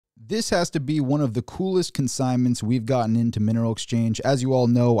This has to be one of the coolest consignments we've gotten into Mineral Exchange. As you all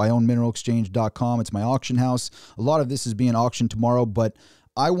know, I own mineralexchange.com. It's my auction house. A lot of this is being auctioned tomorrow, but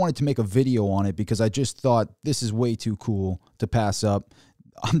I wanted to make a video on it because I just thought this is way too cool to pass up.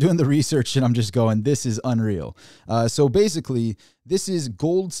 I'm doing the research and I'm just going, this is unreal. So basically, this is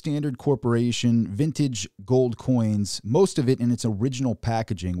Gold Standard Corporation vintage gold coins, most of it in its original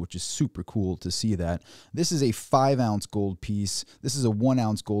packaging, which is super cool to see that. This is a 5-ounce gold piece. This is a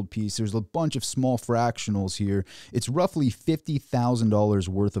 1-ounce gold piece. There's a bunch of small fractionals here. It's roughly $50,000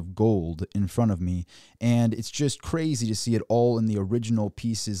 worth of gold in front of me, and it's just crazy to see it all in the original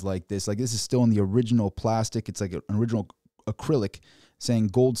pieces like this. Like, this is still in the original plastic. It's like an original acrylic saying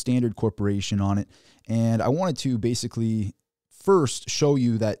Gold Standard Corporation on it. And I wanted to basically first show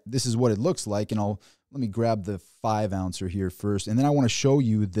you that this is what it looks like. And let me grab the 5-ouncer here first. And then I want to show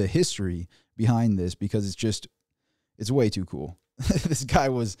you the history behind this because it's way too cool. This guy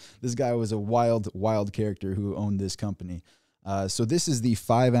was a wild character who owned this company. So this is the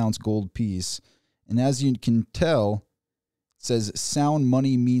 5-ounce gold piece. And as you can tell, it says sound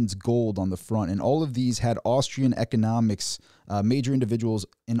money means gold on the front. And all of these had Austrian economics, major individuals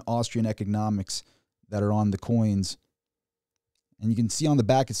in Austrian economics that are on the coins. And you can see on the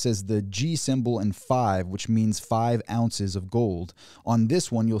back it says the G symbol and 5, which means 5 ounces of gold. On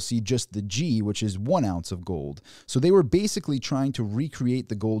this one, you'll see just the G, which is 1 ounce of gold. So they were basically trying to recreate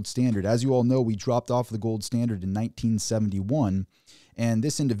the gold standard. As you all know, we dropped off the gold standard in 1971. And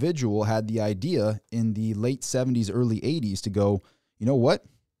this individual had the idea in the late 70s, early 80s to go, you know what?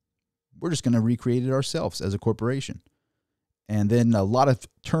 We're just going to recreate it ourselves as a corporation. And then a lot of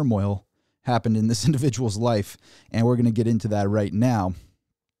turmoil happened in this individual's life, and we're going to get into that right now.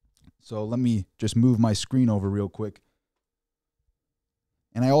 So let me just move my screen over real quick.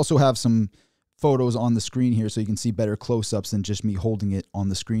 And I also have some photos on the screen here so you can see better close-ups than just me holding it on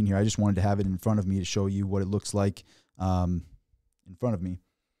the screen here. I just wanted to have it in front of me to show you what it looks like in front of me.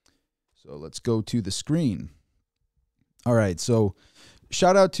 So let's go to the screen. All right, so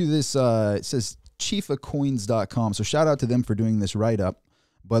shout out to this, it says chiefacoins.com. So shout out to them for doing this write-up.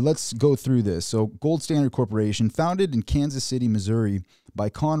 But let's go through this. So Gold Standard Corporation, founded in Kansas City, Missouri by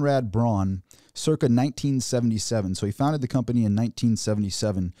Conrad Braun circa 1977. So he founded the company in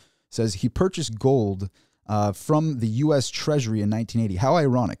 1977. Says he purchased gold from the U.S. Treasury in 1980. How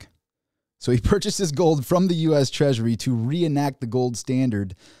ironic. So he purchased his gold from the U.S. Treasury to reenact the gold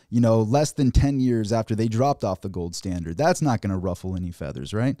standard, you know, less than 10 years after they dropped off the gold standard. That's not going to ruffle any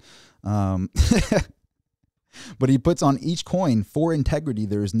feathers, right? But he puts on each coin, for integrity,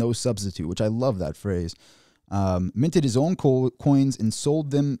 there is no substitute, which I love that phrase. Minted his own coins and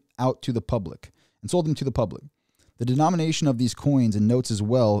sold them to the public. The denomination of these coins and notes as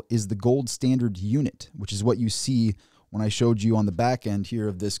well is the gold standard unit, which is what you see when I showed you on the back end here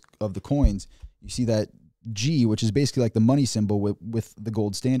of the coins. You see that G, which is basically like the money symbol with the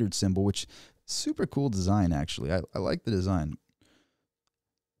gold standard symbol, which super cool design, actually. I like the design.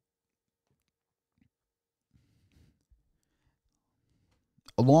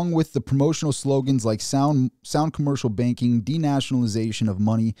 Along with the promotional slogans like sound commercial banking, denationalization of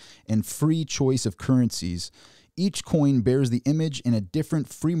money, and free choice of currencies, each coin bears the image in a different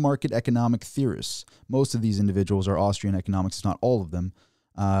free market economic theorist. Most of these individuals are Austrian economics, not all of them.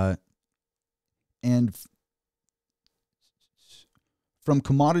 And from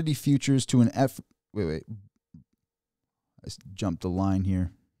commodity futures to an wait, I jumped a line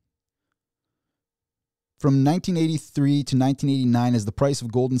here. From 1983 to 1989, as the price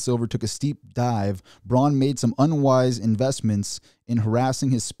of gold and silver took a steep dive, Braun made some unwise investments in harassing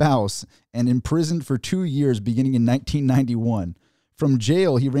his spouse and imprisoned for 2 years beginning in 1991. From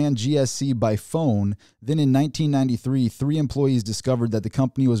jail, he ran GSC by phone. Then in 1993, 3 employees discovered that the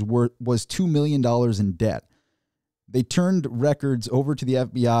company was $2 million in debt. They turned records over to the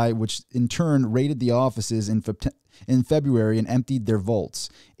FBI, which in turn raided the offices in February and emptied their vaults.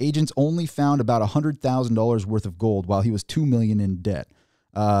 Agents only found about $100,000 worth of gold, while he was $2 million in debt.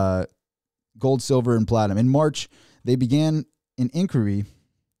 Gold, silver, and platinum. In March, they began an inquiry,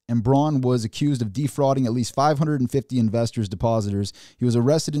 and Braun was accused of defrauding at least 550 investors, depositors. He was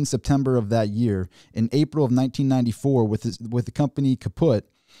arrested in September of that year. In April of 1994, with the company kaput,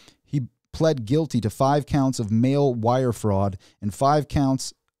 he pled guilty to 5 counts of mail wire fraud and 5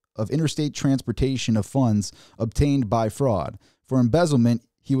 counts of interstate transportation of funds obtained by fraud. For embezzlement,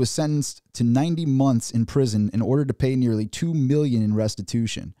 he was sentenced to 90 months in prison in order to pay nearly $2 million in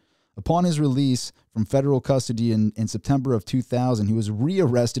restitution. Upon his release from federal custody in September of 2000, he was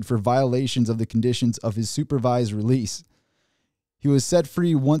rearrested for violations of the conditions of his supervised release. He was set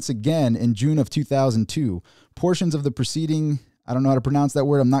free once again in June of 2002. Portions of the proceeding I don't know how to pronounce that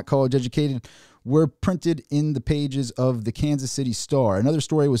word. I'm not college educated. Were printed in the pages of the Kansas City Star. Another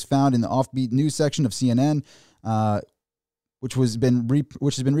story was found in the offbeat news section of CNN, which has been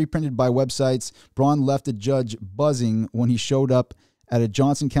reprinted by websites. Braun left a judge buzzing when he showed up at a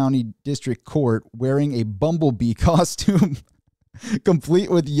Johnson County District Court wearing a bumblebee costume, complete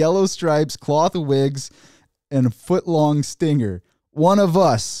with yellow stripes, cloth wigs, and a foot-long stinger. One of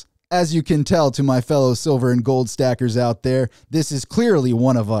us. As you can tell to my fellow silver and gold stackers out there, this is clearly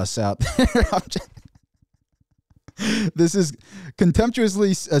one of us out there. This is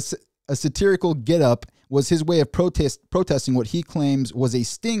contemptuously a satirical get-up was his way of protesting what he claims was a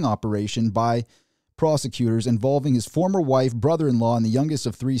sting operation by prosecutors involving his former wife, brother-in-law, and the youngest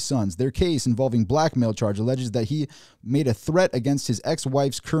of 3 sons. Their case involving blackmail charge alleges that he made a threat against his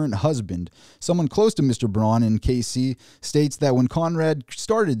ex-wife's current husband. Someone close to Mr. Braun in KC states that when Conrad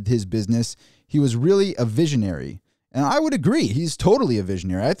started his business, he was really a visionary. And I would agree. He's totally a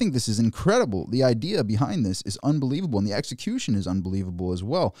visionary. I think this is incredible. The idea behind this is unbelievable, and the execution is unbelievable as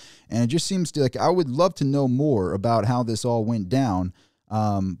well. And it just seems like I would love to know more about how this all went down.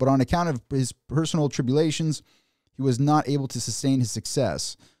 But on account of his personal tribulations, he was not able to sustain his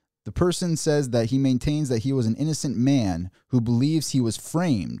success. The person says that he maintains that he was an innocent man who believes he was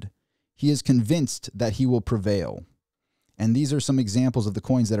framed. He is convinced that he will prevail. And these are some examples of the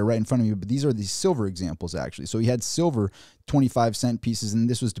coins that are right in front of you, but these are the silver examples, actually. So he had silver 25-cent pieces, and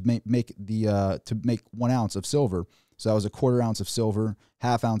this was to make 1 ounce of silver. So that was a 1/4 ounce of silver,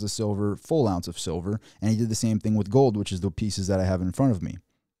 1/2 ounce of silver, full ounce of silver. And he did the same thing with gold, which is the pieces that I have in front of me.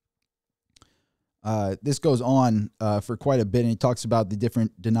 This goes on for quite a bit, and he talks about the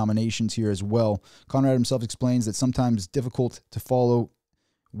different denominations here as well. Conrad himself explains that sometimes difficult to follow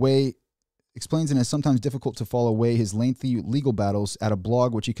his lengthy legal battles at a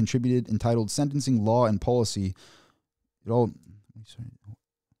blog which he contributed entitled Sentencing Law and Policy.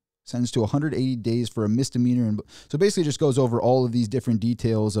 Sentenced to 180 days for a misdemeanor. And so basically just goes over all of these different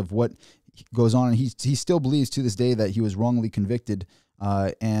details of what goes on. And he still believes to this day that he was wrongly convicted.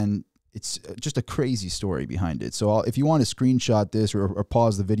 And it's just a crazy story behind it. So if you want to screenshot this or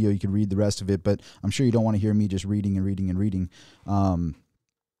pause the video, you can read the rest of it. But I'm sure you don't want to hear me just reading and reading and reading.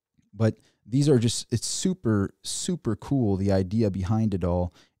 But these are just, it's super, super cool, the idea behind it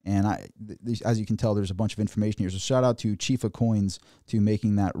all. And as you can tell, there's a bunch of information here. So shout out to Chief of Coins to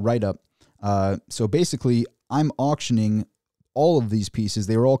making that write-up. So basically, I'm auctioning all of these pieces.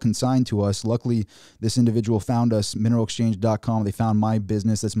 They were all consigned to us. Luckily, this individual found us, mineralexchange.com. They found my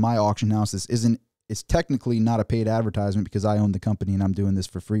business. That's my auction house. It's technically not a paid advertisement because I own the company and I'm doing this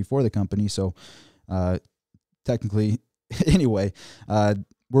for free for the company. So technically, anyway,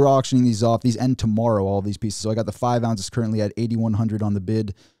 we're auctioning these off. These end tomorrow, all these pieces. So I got the 5 ounces currently at $8,100 on the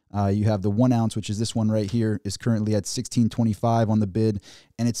bid. You have the 1 ounce, which is this one right here, is currently at $1,625 on the bid.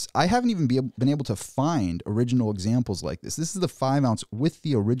 And I haven't even been able to find original examples like this. This is the 5 ounce with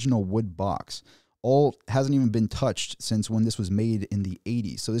the original wood box. All hasn't even been touched since when this was made in the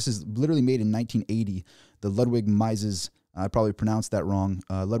 80s. So this is literally made in 1980. The Ludwig Mises, I probably pronounced that wrong,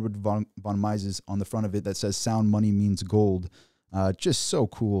 Ludwig von Mises on the front of it that says sound money means gold. Just so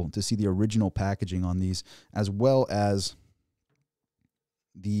cool to see the original packaging on these, as well as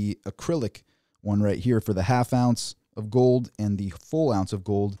the acrylic one right here for the 1/2 ounce of gold and the full ounce of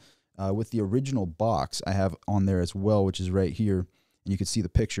gold with the original box I have on there as well, which is right here. And you can see the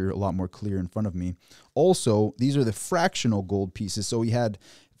picture a lot more clear in front of me. Also, these are the fractional gold pieces. So we had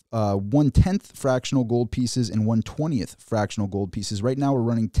 1/10 fractional gold pieces and 1/20th fractional gold pieces. Right now we're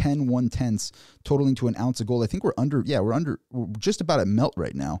running 10 1/10ths, totaling to 1 ounce of gold. I think we're just about at melt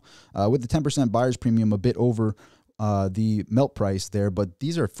right now, with the 10% buyer's premium a bit over the melt price there. But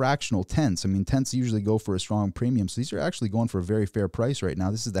these are fractional tenths. I mean, tenths usually go for a strong premium, so these are actually going for a very fair price right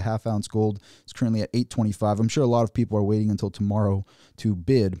now. This is the 1/2 ounce gold. It's currently at $825. I'm sure a lot of people are waiting until tomorrow to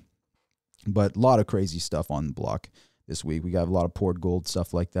bid, but a lot of crazy stuff on the block this week. We got a lot of poured gold,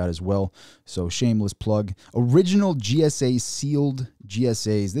 stuff like that as well. So shameless plug. Original GSA sealed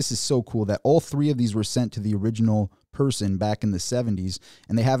GSAs. This is so cool that all 3 of these were sent to the original person back in the 70s,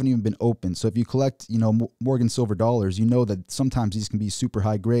 and they haven't even been opened. So if you collect, Morgan silver dollars, you know that sometimes these can be super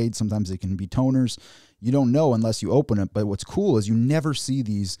high grade, sometimes they can be toners. You don't know unless you open it. But what's cool is you never see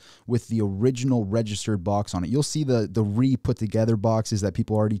these with the original registered box on it. You'll see the re-put together boxes that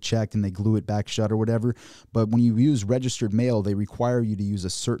people already checked and they glue it back shut or whatever. But when you use registered mail, they require you to use a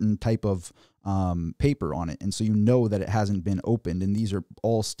certain type of paper on it. And so you know that it hasn't been opened. And these are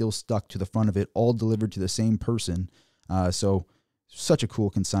all still stuck to the front of it, all delivered to the same person. So such a cool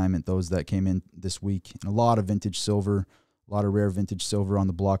consignment, those that came in this week. And a lot of vintage silver, a A lot of rare vintage silver on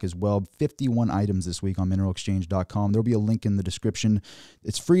the block as well. 51 items this week on mineralexchange.com. There'll be a link in the description.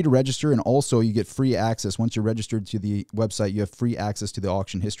 It's free to register, and also you get free access. Once you're registered to the website, you have free access to the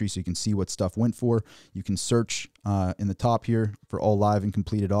auction history, so you can see what stuff went for. You can search in the top here for all live and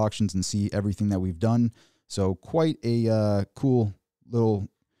completed auctions and see everything that we've done. So quite a cool little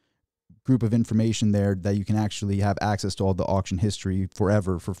group of information there that you can actually have access to all the auction history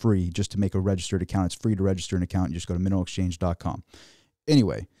forever for free just to make a registered account. It's free to register an account. You just go to mineralexchange.com.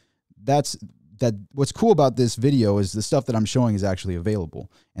 Anyway, what's cool about this video is the stuff that I'm showing is actually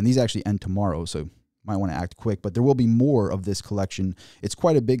available, and these actually end tomorrow, so might want to act quick, but there will be more of this collection. It's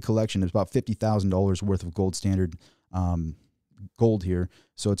quite a big collection. There's about $50,000 worth of gold standard gold here,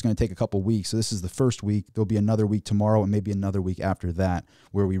 so it's going to take a couple weeks. So this is the first week. There'll be another week tomorrow and maybe another week after that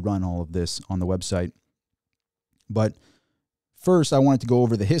where we run all of this on the website. But first I wanted to go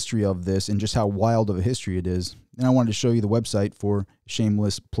over the history of this and just how wild of a history it is. And I wanted to show you the website for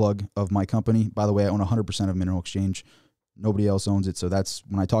shameless plug of my company. By the way, I own 100% of Mineral Exchange. Nobody else owns it, so that's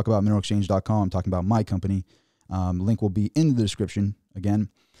when I talk about mineralexchange.com, I'm talking about my company. Link will be in the description again.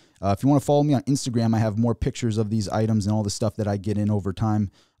 If you want to follow me on Instagram, I have more pictures of these items and all the stuff that I get in over time.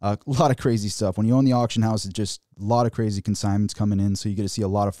 A lot of crazy stuff. When you own the auction house, it's just a lot of crazy consignments coming in, so you get to see a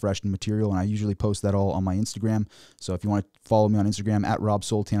lot of fresh material, and I usually post that all on my Instagram. So if you want to follow me on Instagram, at Rob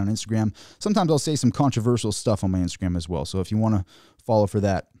Sultan on Instagram. Sometimes I'll say some controversial stuff on my Instagram as well, so if you want to follow for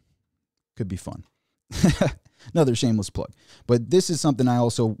that, could be fun. Another shameless plug. But this is something I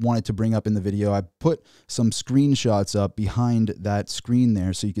also wanted to bring up in the video. I put some screenshots up behind that screen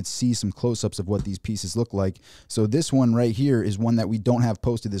there so you could see some close-ups of what these pieces look like. So this one right here is one that we don't have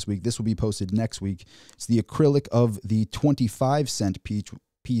posted this week. This will be posted next week. It's the acrylic of the 25-cent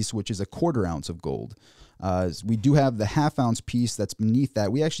piece, which is a 1/4 ounce of gold. We do have the 1/2 ounce piece that's beneath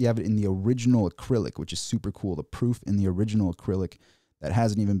that. We actually have it in the original acrylic, which is super cool. The proof in the original acrylic that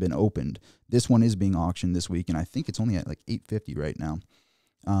hasn't even been opened. This one is being auctioned this week, and I think it's only at like $8.50 right now.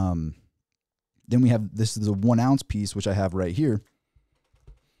 Then we have, this is a 1 ounce piece, which I have right here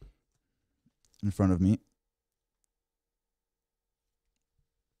in front of me.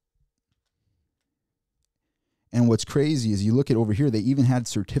 And what's crazy is you look at over here, they even had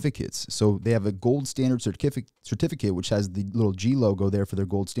certificates. So they have a gold standard certificate, which has the little G logo there for their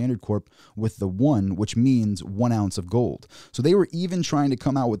gold standard corp with the 1, which means 1 ounce of gold. So they were even trying to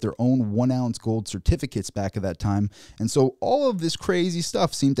come out with their own 1 ounce gold certificates back at that time. And so all of this crazy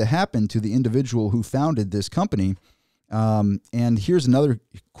stuff seemed to happen to the individual who founded this company. And here's another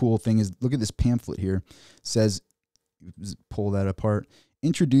cool thing is, look at this pamphlet here. It says, pull that apart.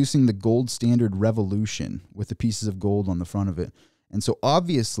 Introducing the gold standard revolution, with the pieces of gold on the front of it. And so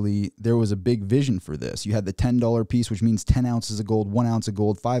obviously there was a big vision for this. You had the $10 piece, which means 10 ounces of gold, 1 ounce of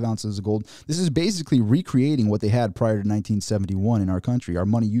gold, 5 ounces of gold. This is basically recreating what they had prior to 1971 in our country. Our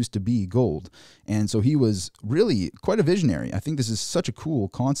money used to be gold. And so he was really quite a visionary. I think this is such a cool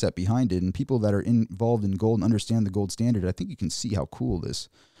concept behind it. And people that are involved in gold and understand the gold standard, I think you can see how cool this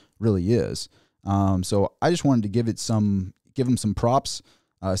really is. So I just wanted to give him some props.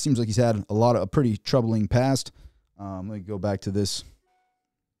 Seems like he's had a pretty troubling past. Let me go back to this.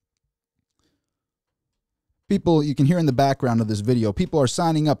 People, you can hear in the background of this video, people are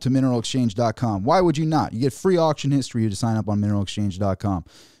signing up to mineralexchange.com. Why would you not? You get free auction history to sign up on mineralexchange.com.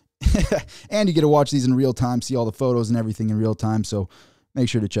 And you get to watch these in real time, see all the photos and everything in real time. So make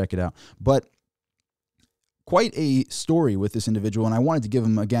sure to check it out. But quite a story with this individual, and I wanted to give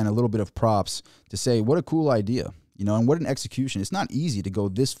him, again, a little bit of props to say what a cool idea. You know, and what an execution. It's not easy to go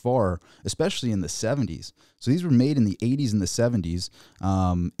this far, especially in the 70s. So these were made in the 80s and the 70s.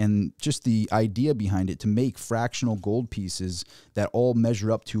 And just the idea behind it to make fractional gold pieces that all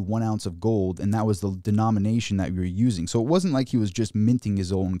measure up to 1 ounce of gold. And that was the denomination that we were using. So it wasn't like he was just minting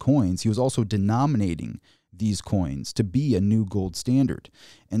his own coins. He was also denominating these coins to be a new gold standard.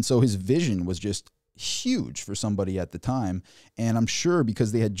 And so his vision was just huge for somebody at the time. And I'm sure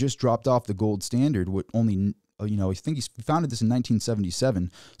because they had just dropped off the gold standard with only, you know, I think he founded this in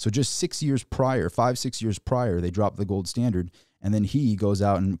 1977. So just 6 years prior, 5-6 years prior, they dropped the gold standard. And then he goes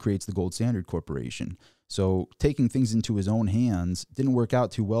out and creates the Gold Standard Corporation. So taking things into his own hands didn't work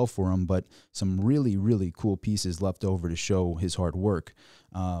out too well for him, but some really, really cool pieces left over to show his hard work.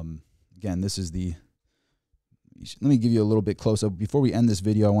 Again, this is the, let me give you a little bit close up. Before we end this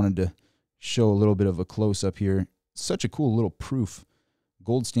video, I wanted to show a little bit of a close up here. Such a cool little proof.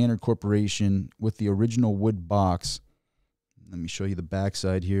 Gold Standard Corporation with the original wood box. Let me show you the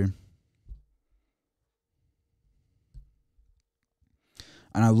backside here.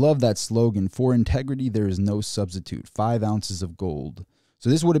 And I love that slogan, for integrity, there is no substitute, 5 ounces of gold. So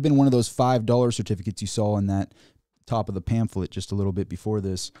this would have been one of those $5 certificates you saw in that top of the pamphlet just a little bit before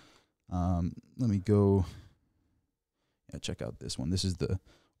this. Let me go. Yeah, check out this one. This is the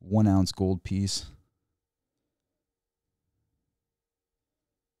 1 ounce gold piece.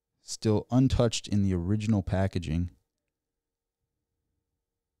 Still untouched in the original packaging.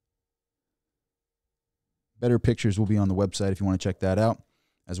 Better pictures will be on the website if you want to check that out,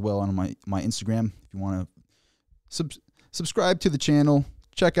 as well on my Instagram. If you want to subscribe to the channel,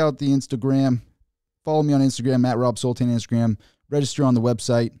 check out the Instagram. Follow me on Instagram, at Rob Sultan Instagram. Register on the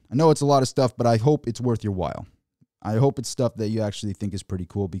website. I know it's a lot of stuff, but I hope it's worth your while. I hope it's stuff that you actually think is pretty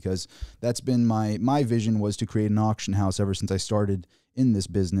cool, because that's been my vision, was to create an auction house ever since I started in this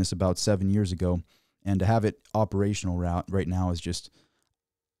business about 7 years ago. And to have it operational right now is just,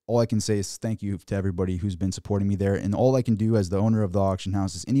 all I can say is thank you to everybody who's been supporting me there. And all I can do as the owner of the auction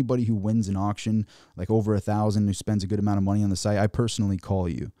house is anybody who wins an auction, like over 1,000, who spends a good amount of money on the site, I personally call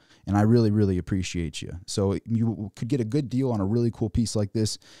you. And I really, really appreciate you. So you could get a good deal on a really cool piece like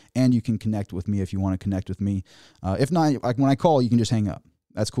this, and you can connect with me if you want to connect with me. If not, like when I call, you can just hang up.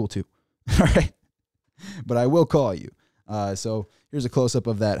 That's cool too. All right. But I will call you. So here's a close-up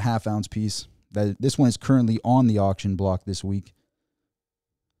of that 1/2 ounce piece. This one is currently on the auction block this week.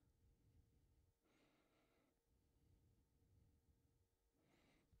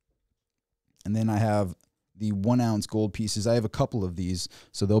 And then I have the 1 ounce gold pieces. I have a couple of these,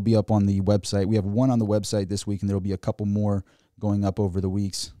 so they'll be up on the website. We have one on the website this week, and there'll be a couple more going up over the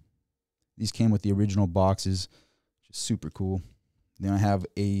weeks. These came with the original boxes, which is super cool. Then I have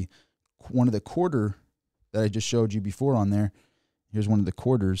one of the quarter that I just showed you before on there. Here's one of the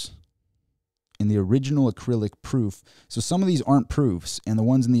quarters in the original acrylic proof. So some of these aren't proofs, and the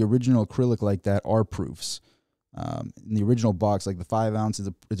ones in the original acrylic like that are proofs. In the original box, like the 5 ounce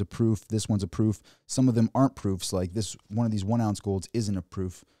is a proof. This one's a proof. Some of them aren't proofs. Like this, one of these 1 ounce golds isn't a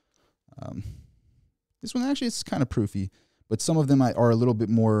proof. This one actually is kind of proofy, but some of them are a little bit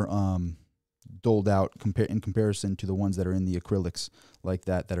more doled out in comparison to the ones that are in the acrylics like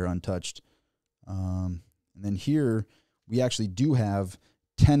that are untouched. And then here we actually do have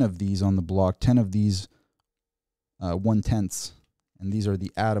 10 of these on the block. 10 of these 1/10ths, and these are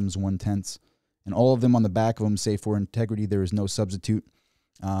the Adams 1/10ths. And all of them on the back of them say for integrity, there is no substitute.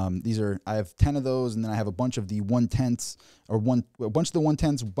 I have 10 of those, and then I have a bunch of the 1/10ths, a bunch of the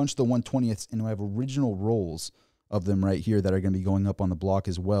 1/10ths, a bunch of the 1/20ths, and I have original rolls of them right here that are going to be going up on the block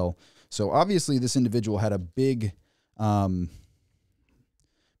as well. So obviously this individual had a big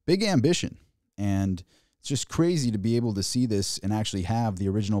ambition, and it's just crazy to be able to see this and actually have the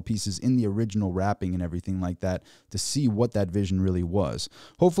original pieces in the original wrapping and everything like that, to see what that vision really was.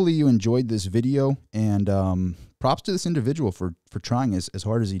 Hopefully you enjoyed this video, and props to this individual for trying as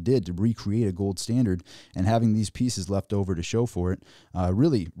hard as he did to recreate a gold standard and having these pieces left over to show for it.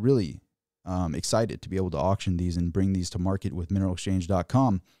 Really, really excited to be able to auction these and bring these to market with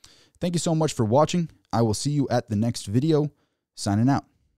mineralexchange.com. Thank you so much for watching. I will see you at the next video. Signing out.